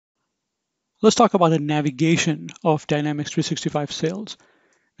Let's talk about the navigation of Dynamics 365 Sales.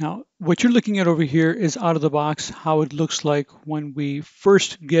 Now, what you're looking at over here is out of the box how it looks like when we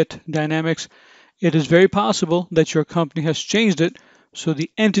first get Dynamics. It is very possible that your company has changed it, so the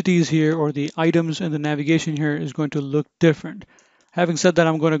entities here or the items in the navigation here is going to look different. Having said that,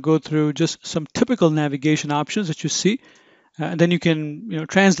 I'm going to go through just some typical navigation options that you see, and then you can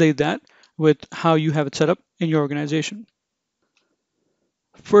translate that with how you have it set up in your organization.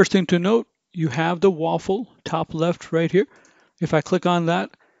 First thing to note, you have the waffle top left right here. If I click on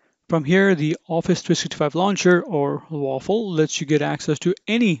that, from here, the Office 365 Launcher or Waffle lets you get access to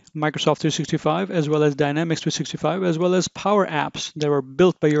any Microsoft 365 as well as Dynamics 365 as well as Power Apps that were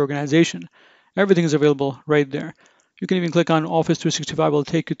built by your organization. Everything is available right there. You can even click on Office 365, it will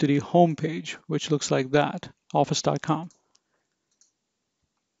take you to the home page, which looks like that, office.com.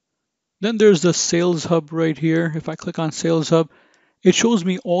 Then there's the Sales Hub right here. If I click on Sales Hub, it shows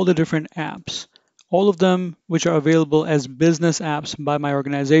me all the different apps, all of them which are available as business apps by my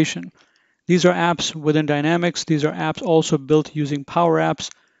organization. These are apps within Dynamics. These are apps also built using Power Apps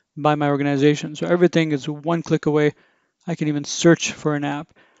by my organization. So everything is one click away. I can even search for an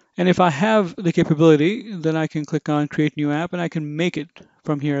app. And if I have the capability, then I can click on Create New App and I can make it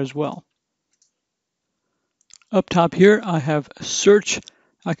from here as well. Up top here, I have Search.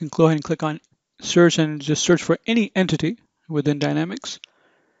 I can go ahead and click on Search and just search for any entity within Dynamics.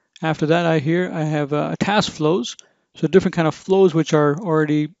 After that, I have task flows. So different kind of flows which are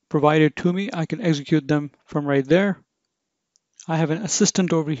already provided to me. I can execute them from right there. I have an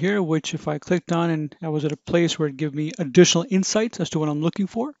assistant over here, which if I clicked on and I was at a place where it gave me additional insights as to what I'm looking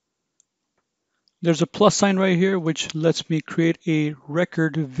for. There's a plus sign right here, which lets me create a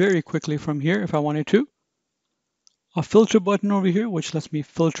record very quickly from here if I wanted to. A filter button over here, which lets me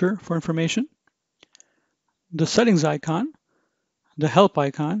filter for information. The settings icon, the help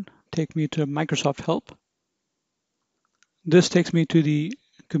icon, take me to Microsoft Help. This takes me to the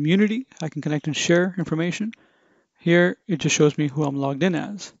community. I can connect and share information. Here, it just shows me who I'm logged in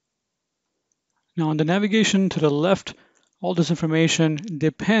as. Now on the navigation to the left, all this information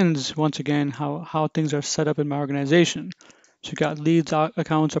depends, once again, how things are set up in my organization. So you got leads,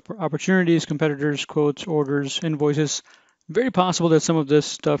 accounts, opportunities, competitors, quotes, orders, invoices. Very possible that some of this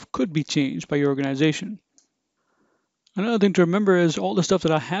stuff could be changed by your organization. Another thing to remember is all the stuff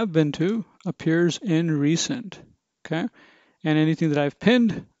that I have been to appears in recent, okay? And anything that I've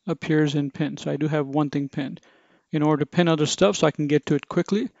pinned appears in pinned. So I do have one thing pinned. In order to pin other stuff so I can get to it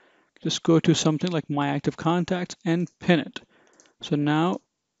quickly, just go to something like My Active Contacts and pin it. So now,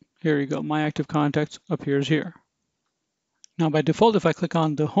 here you go, My Active Contacts appears here. Now by default, if I click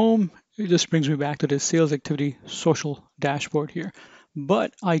on the home, it just brings me back to the sales activity social dashboard here.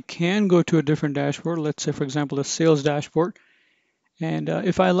 But I can go to a different dashboard, let's say for example, the sales dashboard. And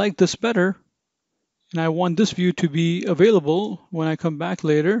if I like this better, and I want this view to be available when I come back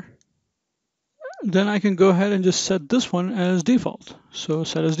later, then I can go ahead and just set this one as default. So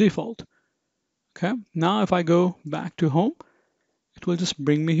set as default. Okay, now if I go back to home, it will just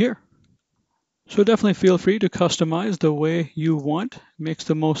bring me here. So definitely feel free to customize the way you want. It makes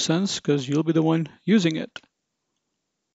the most sense because you'll be the one using it.